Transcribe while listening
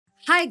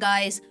Hi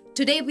guys,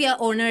 today we are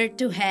honored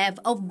to have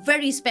a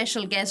very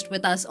special guest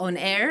with us on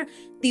air,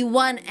 the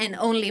one and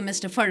only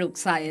Mr. Farooq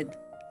Syed.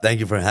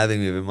 Thank you for having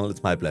me, Vimala.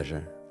 It's my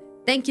pleasure.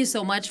 Thank you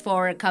so much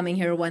for coming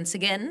here once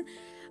again.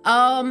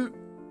 H1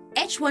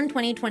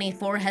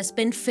 2024 has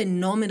been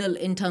phenomenal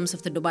in terms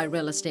of the Dubai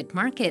real estate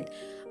market.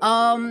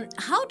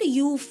 How do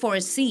you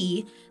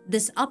foresee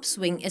this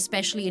upswing,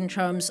 especially in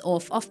terms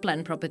of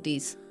off-plan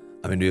properties?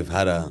 I mean, we've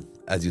had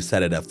as you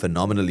said, a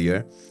phenomenal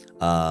year.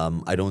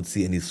 I don't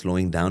see any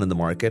slowing down in the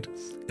market.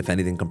 If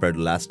anything, compared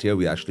to last year,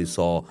 we actually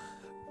saw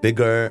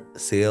bigger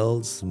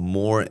sales,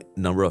 more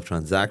number of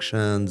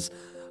transactions.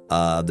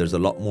 There's a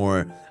lot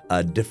more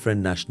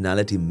different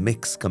nationality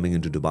mix coming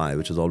into Dubai,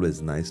 which is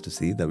always nice to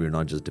see that we're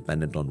not just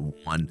dependent on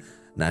one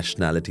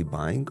nationality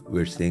buying.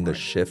 We're seeing a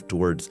shift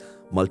towards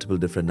multiple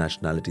different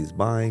nationalities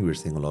buying. We're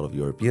seeing a lot of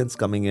Europeans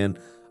coming in.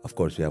 Of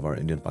course, we have our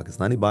Indian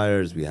Pakistani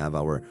buyers. We have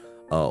our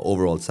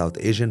overall South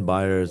Asian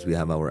buyers. We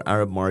have our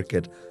Arab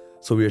market.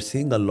 So we're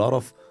seeing a lot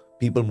of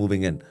people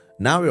moving in.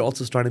 Now we're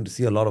also starting to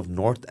see a lot of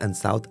North and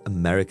South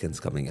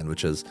Americans coming in,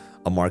 which is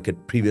a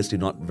market previously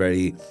not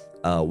very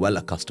well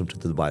accustomed to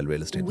the Dubai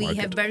real estate market. We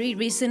have very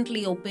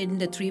recently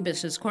opened the 3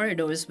 business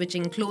corridors, which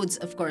includes,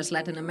 of course,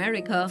 Latin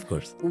America, of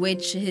course,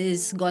 which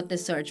has got the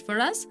surge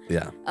for us.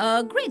 Yeah.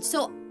 Great.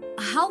 So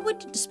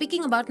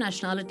speaking about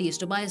nationalities,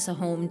 Dubai is a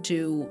home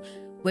to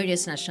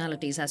various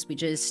nationalities, as we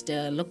just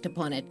looked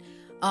upon it.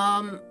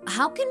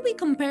 How can we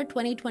compare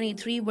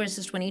 2023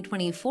 versus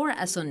 2024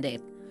 as on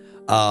date?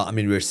 I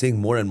mean, we're seeing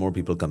more and more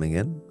people coming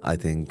in. I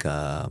think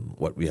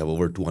we have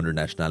over 200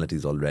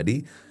 nationalities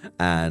already.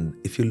 And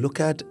if you look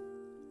at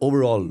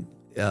overall,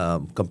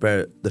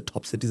 compare the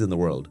top cities in the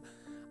world,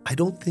 I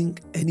don't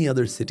think any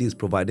other city is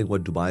providing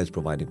what Dubai is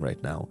providing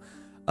right now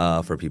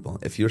for people.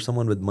 If you're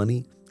someone with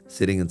money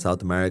sitting in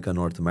South America,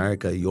 North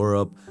America,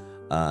 Europe,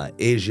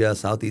 Asia,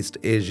 Southeast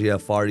Asia,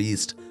 Far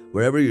East,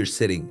 wherever you're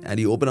sitting,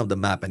 and you open up the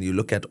map and you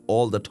look at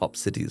all the top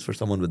cities for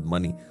someone with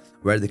money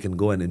where they can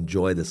go and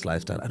enjoy this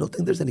lifestyle, I don't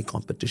think there's any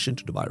competition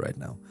to Dubai right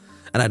now.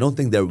 And I don't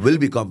think there will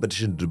be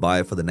competition to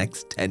Dubai for the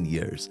next 10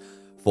 years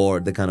for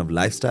the kind of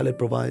lifestyle it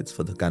provides,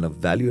 for the kind of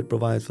value it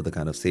provides, for the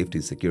kind of safety,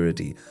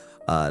 security,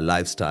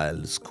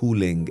 lifestyle,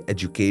 schooling,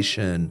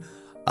 education,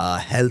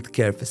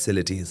 healthcare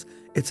facilities.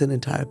 It's an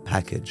entire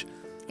package.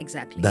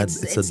 Exactly.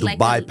 It's a Dubai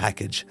like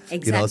package.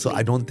 Exactly. So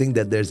I don't think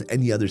that there's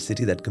any other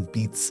city that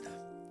competes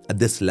at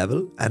this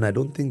level. And I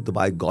don't think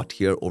Dubai got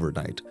here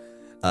overnight.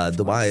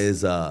 Dubai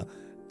is a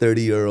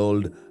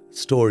 30-year-old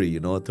story,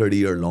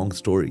 30-year long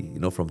story,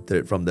 from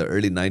the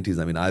early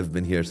 90s. I mean, I've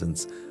been here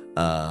since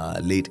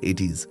late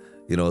 80s,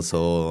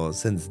 so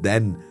since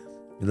then,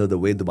 the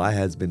way Dubai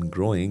has been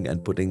growing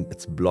and putting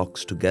its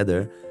blocks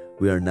together,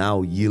 we are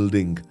now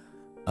yielding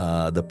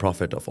the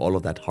profit of all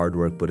of that hard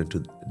work put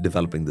into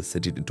developing the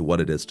city into what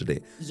it is today.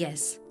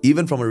 Yes.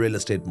 Even from a real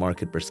estate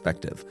market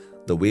perspective,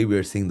 the way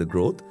we're seeing the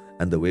growth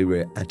and the way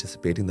we're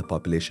anticipating the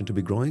population to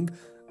be growing,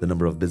 the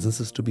number of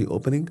businesses to be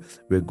opening,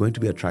 we're going to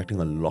be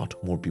attracting a lot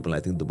more people. I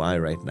think Dubai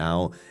right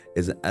now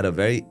is at a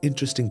very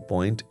interesting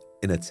point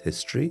in its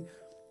history.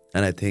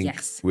 And I think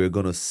we're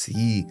going to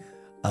see,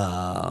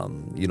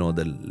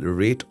 the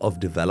rate of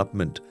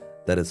development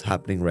that is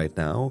happening right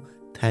now,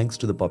 thanks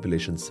to the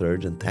population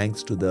surge and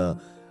thanks to the,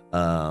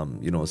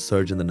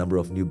 surge in the number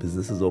of new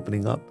businesses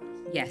opening up.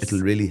 Yes.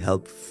 It'll really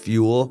help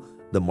fuel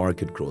the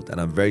market growth. And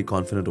I'm very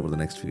confident over the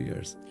next few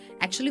years.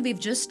 Actually, we've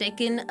just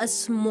taken a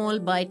small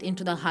bite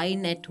into the high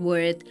net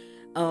worth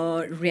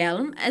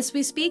realm as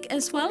we speak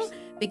as well,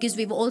 because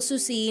we've also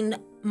seen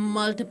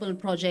multiple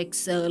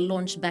projects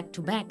launched back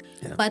to back.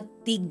 Yeah. But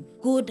the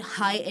good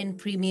high-end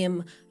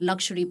premium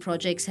luxury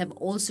projects have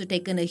also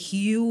taken a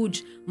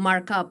huge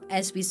markup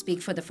as we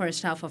speak for the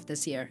first half of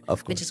this year,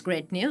 of course, which is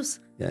great news.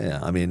 Yeah.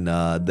 I mean,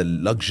 the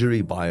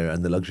luxury buyer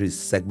and the luxury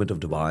segment of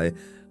Dubai,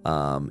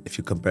 if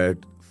you compare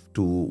it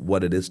to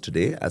what it is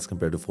today as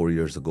compared to 4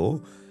 years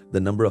ago, the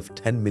number of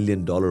 $10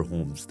 million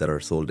homes that are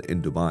sold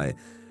in Dubai,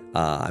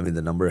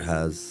 the number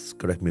has,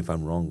 correct me if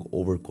I'm wrong,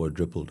 over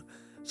quadrupled.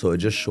 So it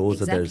just shows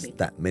that there's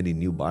that many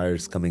new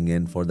buyers coming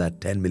in for that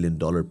 $10 million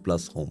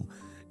plus home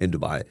in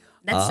Dubai.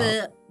 That's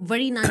a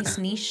very nice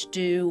niche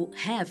to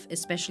have,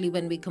 especially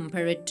when we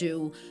compare it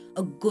to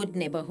a good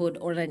neighborhood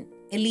or an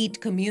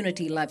elite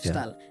community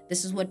lifestyle. Yeah.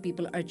 This is what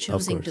people are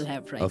choosing to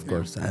have right now. Of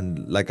course. And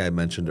like I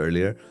mentioned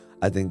earlier,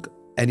 I think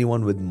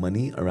anyone with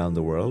money around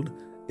the world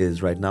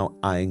is right now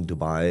eyeing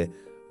Dubai,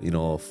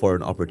 for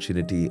an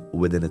opportunity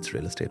within its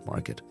real estate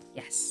market.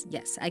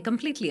 Yes, I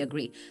completely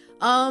agree.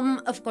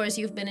 Of course,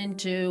 you've been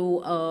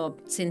into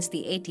since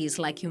the 80s,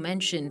 like you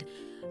mentioned.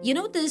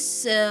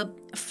 This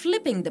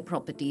flipping the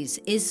properties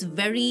is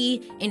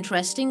very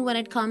interesting when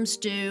it comes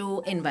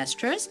to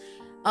investors.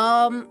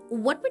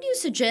 What would you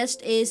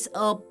suggest is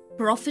a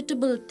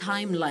profitable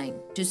timeline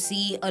to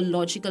see a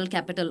logical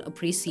capital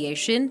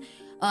appreciation?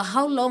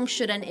 How long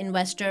should an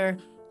investor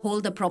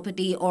hold the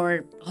property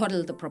or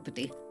hodl the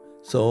property?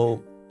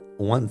 So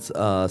once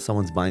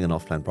someone's buying an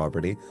off-plan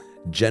property,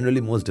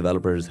 generally most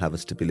developers have a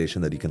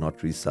stipulation that you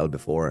cannot resell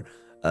before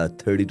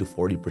 30 to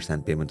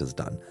 40% payment is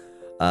done.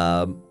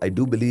 I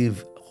do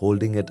believe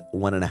holding it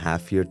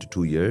 1.5 year to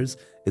 2 years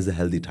is a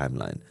healthy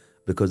timeline,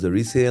 because the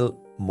resale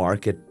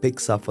market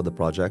picks up for the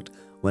project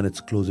when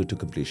it's closer to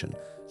completion.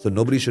 So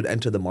nobody should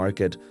enter the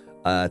market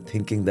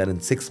thinking that in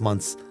 6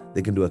 months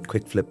they can do a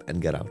quick flip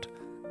and get out.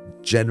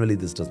 Generally,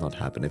 this does not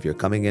happen. If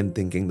you're coming in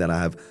thinking that I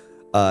have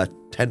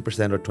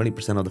 10% or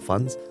 20% of the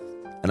funds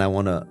and I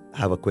want to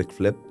have a quick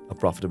flip, a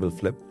profitable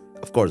flip,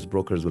 of course,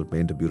 brokers will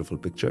paint a beautiful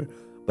picture,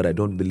 but I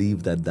don't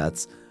believe that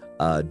that's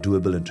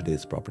doable in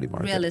today's property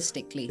market.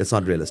 Realistically. It's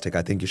not realistic.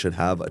 I think you should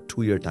have a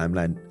 2-year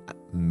timeline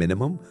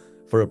minimum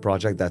for a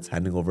project that's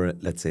handing over,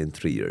 let's say, in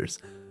 3 years.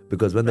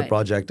 Because when the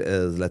project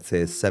is, let's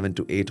say, 7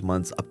 to 8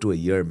 months, up to a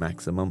year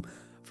maximum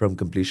from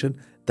completion,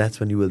 that's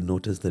when you will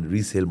notice the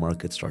resale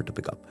market start to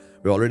pick up.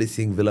 We're already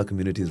seeing villa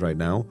communities right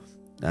now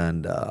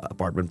and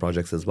apartment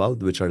projects as well,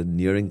 which are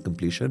nearing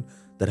completion,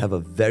 that have a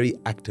very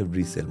active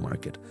resale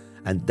market.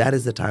 And that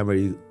is the time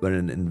where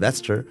an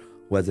investor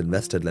who has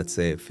invested, let's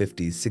say,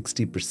 50,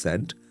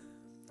 60%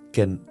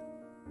 can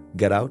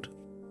get out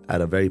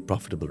at a very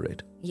profitable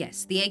rate.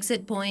 Yes, the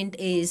exit point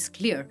is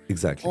clear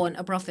on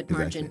a profit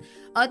margin.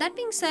 That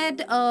being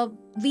said,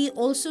 we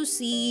also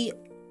see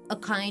a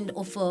kind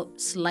of a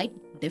slight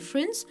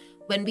difference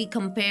when we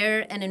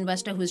compare an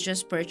investor who's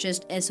just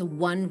purchased as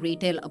one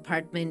retail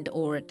apartment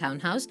or a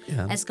townhouse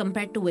as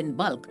compared to in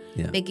bulk.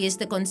 Because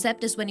the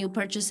concept is when you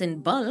purchase in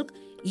bulk,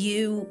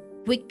 you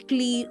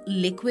quickly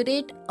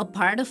liquidate a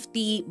part of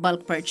the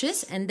bulk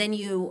purchase and then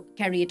you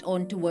carry it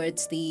on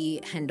towards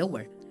the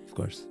handover. Of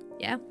course.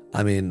 Yeah.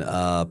 I mean,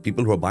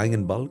 people who are buying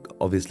in bulk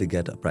obviously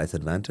get a price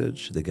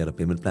advantage. They get a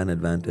payment plan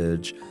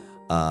advantage.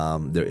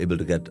 They're able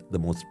to get the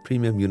most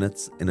premium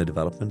units in a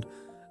development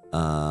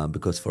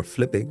because for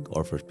flipping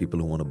or for people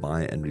who want to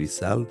buy and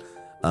resell,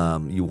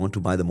 you want to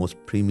buy the most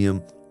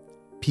premium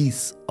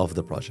piece of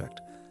the project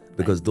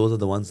because those are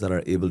the ones that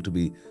are able to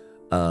be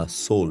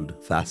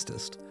sold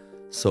fastest.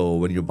 So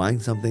when you're buying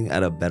something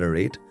at a better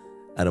rate,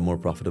 at a more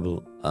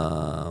profitable,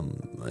 a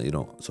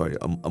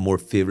more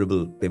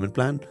favorable payment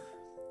plan,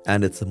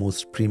 and it's the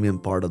most premium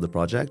part of the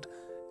project,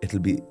 it'll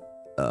be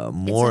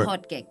more... It's a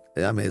hot cake.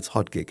 Yeah, I mean, it's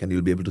hot cake, and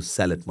you'll be able to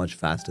sell it much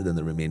faster than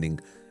the remaining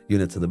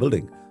units in the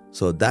building.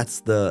 So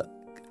that's the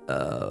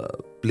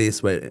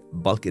place where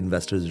bulk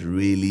investors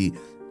really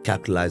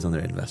capitalize on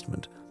their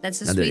investment. That's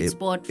the sweet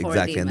spot for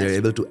exactly, the and they're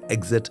able to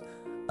exit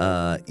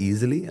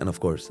easily, and of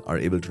course, are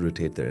able to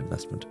rotate their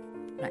investment.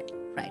 Right.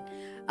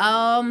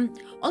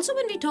 Also,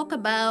 when we talk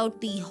about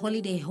the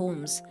holiday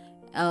homes,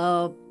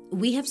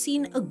 we have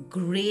seen a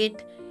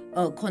great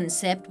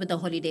concept with the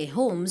holiday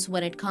homes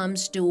when it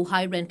comes to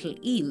high rental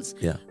yields.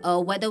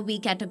 Whether we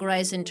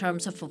categorize in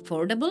terms of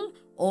affordable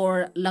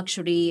or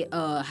luxury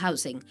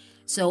housing.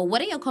 So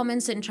what are your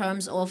comments in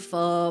terms of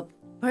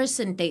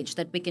percentage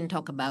that we can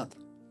talk about?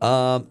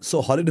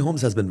 So holiday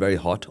homes has been very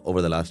hot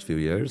over the last few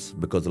years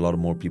because a lot of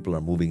more people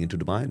are moving into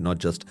Dubai, not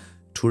just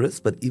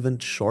tourists, but even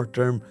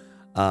short-term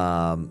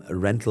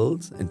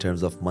rentals in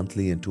terms of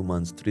monthly and 2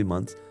 months, 3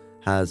 months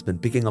has been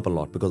picking up a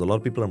lot because a lot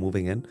of people are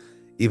moving in,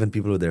 even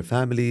people with their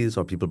families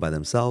or people by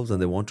themselves,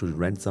 and they want to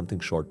rent something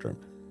short-term.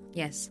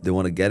 Yes. They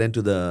want to get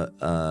into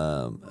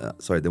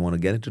they want to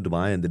get into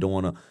Dubai, and they don't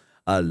want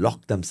to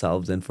lock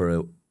themselves in for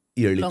a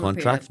yearly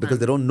contract because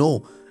they don't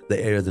know the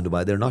areas in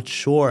Dubai. They're not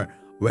sure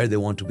where they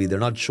want to be. They're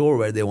not sure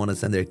where they want to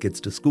send their kids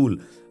to school.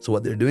 So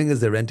what they're doing is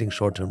they're renting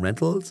short-term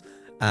rentals.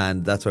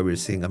 And that's why we're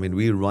seeing, I mean,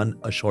 we run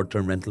a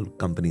short-term rental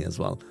company as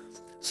well.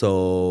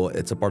 So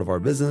it's a part of our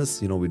business.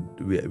 You know,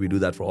 we do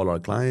that for all our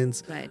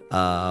clients. Right.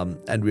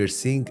 And we're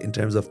seeing in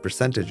terms of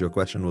percentage, your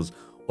question was,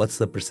 what's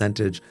the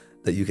percentage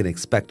that you can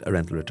expect a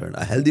rental return?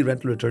 A healthy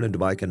rental return in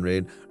Dubai can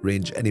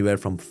range anywhere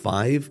from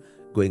 5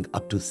 going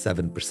up to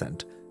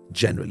 7%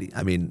 generally.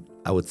 I mean,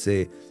 I would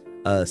say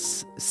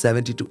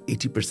 70 to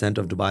 80%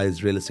 of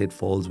Dubai's real estate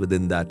falls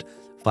within that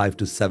 5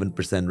 to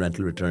 7%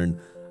 rental return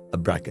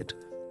bracket.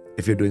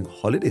 If you're doing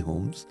holiday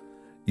homes,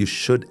 you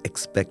should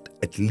expect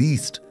at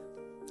least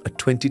a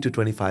 20 to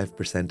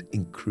 25%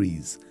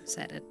 increase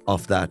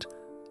of that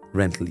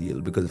rental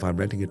yield. Because if I'm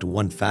renting it to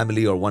one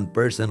family or one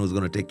person who's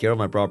going to take care of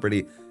my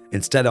property,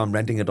 instead I'm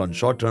renting it on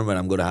short term where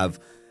I'm going to have,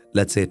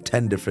 let's say,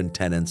 10 different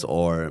tenants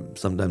or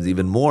sometimes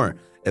even more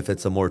if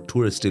it's a more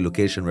touristy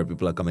location where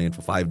people are coming in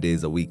for 5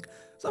 days a week.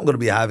 So I'm going to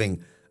be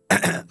having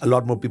a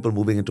lot more people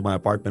moving into my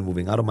apartment,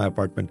 moving out of my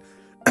apartment.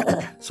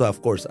 So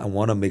of course, I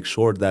want to make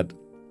sure that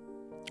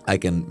I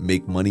can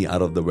make money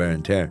out of the wear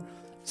and tear.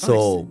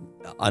 So,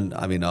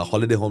 I mean, a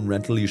holiday home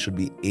rental, you should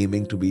be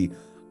aiming to be,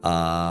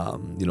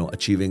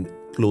 achieving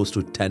close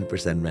to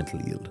 10%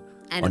 rental yield.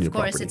 And of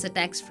course, it's a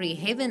tax-free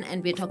haven,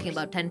 and we're talking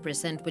about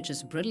 10%, which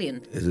is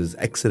brilliant. It is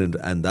excellent.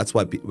 And that's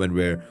why when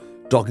we're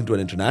talking to an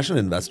international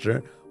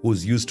investor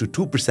who's used to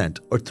 2%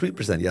 or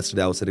 3%.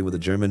 Yesterday, I was sitting with a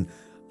German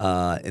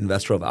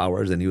investor of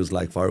ours, and he was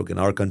like, Farooq, in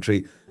our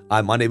country,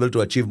 I'm unable to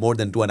achieve more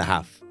than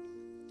 2.5%.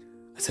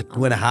 I said,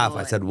 2.5%.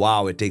 I said,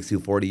 wow, it takes you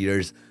 40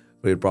 years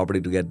for your property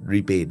to get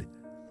repaid.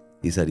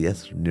 He said,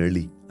 yes,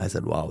 nearly. I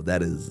said, wow,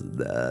 that is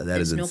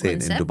insane.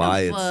 No in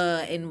Dubai,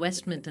 of,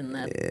 investment in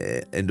that.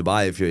 In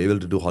Dubai, if you're able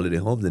to do holiday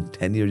homes, in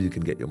 10 years, you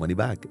can get your money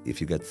back.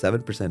 If you get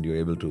 7%, you're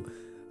able to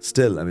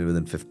still, I mean,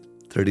 within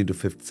 13 to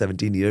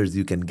 17 years,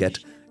 you can get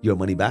your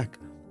money back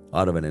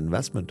out of an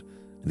investment.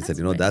 And he said,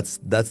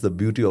 that's the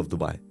beauty of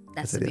Dubai.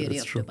 That's I said, the beauty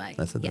that's of true. Dubai.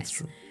 I said, Yes. that's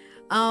true.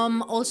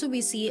 Also,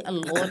 we see a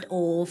lot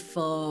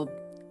of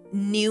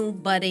new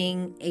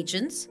budding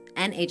agents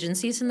and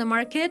agencies in the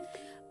market.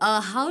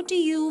 How do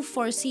you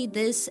foresee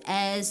this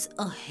as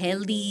a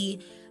healthy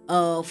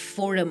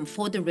forum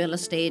for the real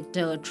estate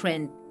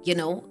trend,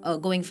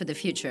 going for the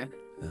future?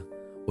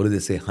 What do they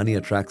say? Honey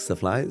attracts the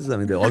flies. I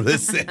mean, they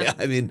always say.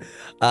 I mean,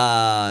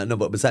 no,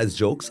 but besides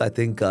jokes, I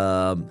think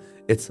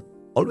it's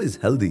always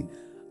healthy,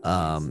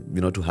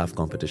 to have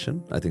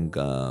competition. I think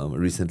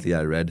recently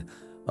I read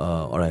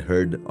or I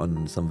heard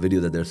on some video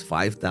that there's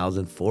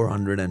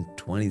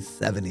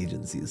 5,427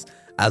 agencies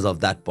as of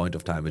that point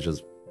of time, which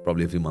was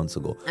probably a few months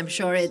ago. I'm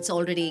sure it's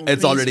already increased.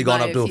 It's already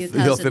gone up to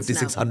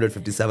 5,600,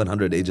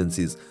 5,700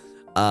 agencies.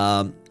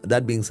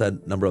 That being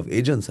said, number of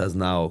agents has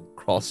now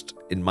crossed,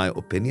 in my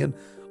opinion.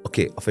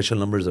 Okay, official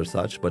numbers are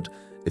such, but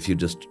if you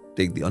just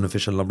take the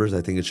unofficial numbers, I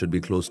think it should be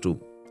close to,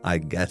 I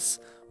guess,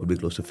 would be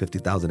close to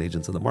 50,000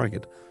 agents in the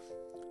market.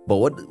 But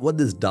what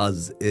this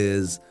does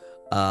is,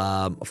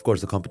 of course,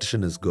 the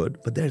competition is good,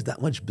 but there's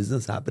that much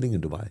business happening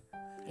in Dubai.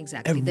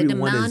 Exactly. The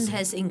demand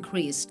has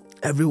increased.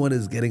 Everyone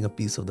is getting a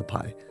piece of the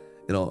pie.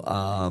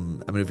 I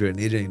mean, if you're an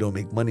agent, you don't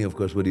make money, of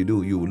course, what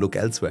do? You look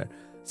elsewhere.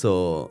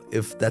 So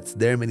if that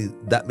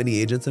many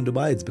agents in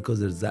Dubai, it's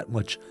because there's that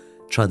much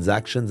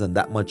transactions and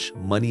that much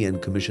money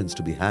and commissions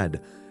to be had.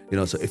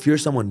 So if you're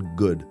someone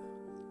good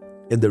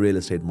in the real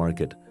estate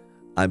market,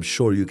 I'm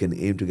sure you can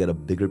aim to get a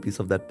bigger piece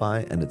of that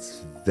pie, and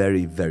it's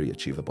very, very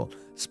achievable.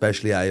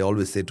 Especially, I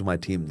always say to my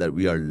team that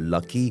we are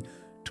lucky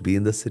to be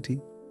in this city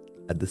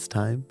at this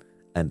time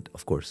and,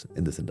 of course,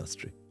 in this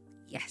industry.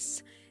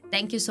 Yes.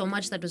 Thank you so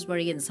much. That was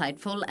very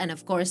insightful. And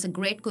of course, a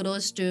great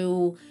kudos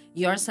to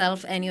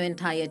yourself and your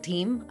entire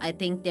team. I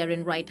think they're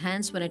in right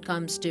hands when it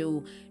comes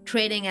to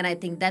trading. And I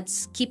think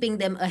that's keeping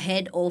them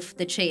ahead of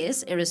the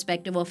chase,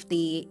 irrespective of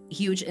the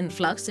huge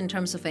influx in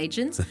terms of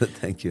agents.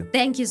 Thank you.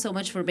 Thank you so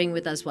much for being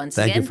with us once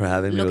again. Thank you for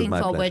having me. Looking it was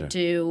my forward pleasure.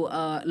 to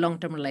a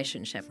long-term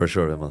relationship. For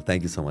sure, Vimala.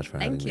 Thank you so much for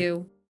having me. Thank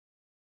you.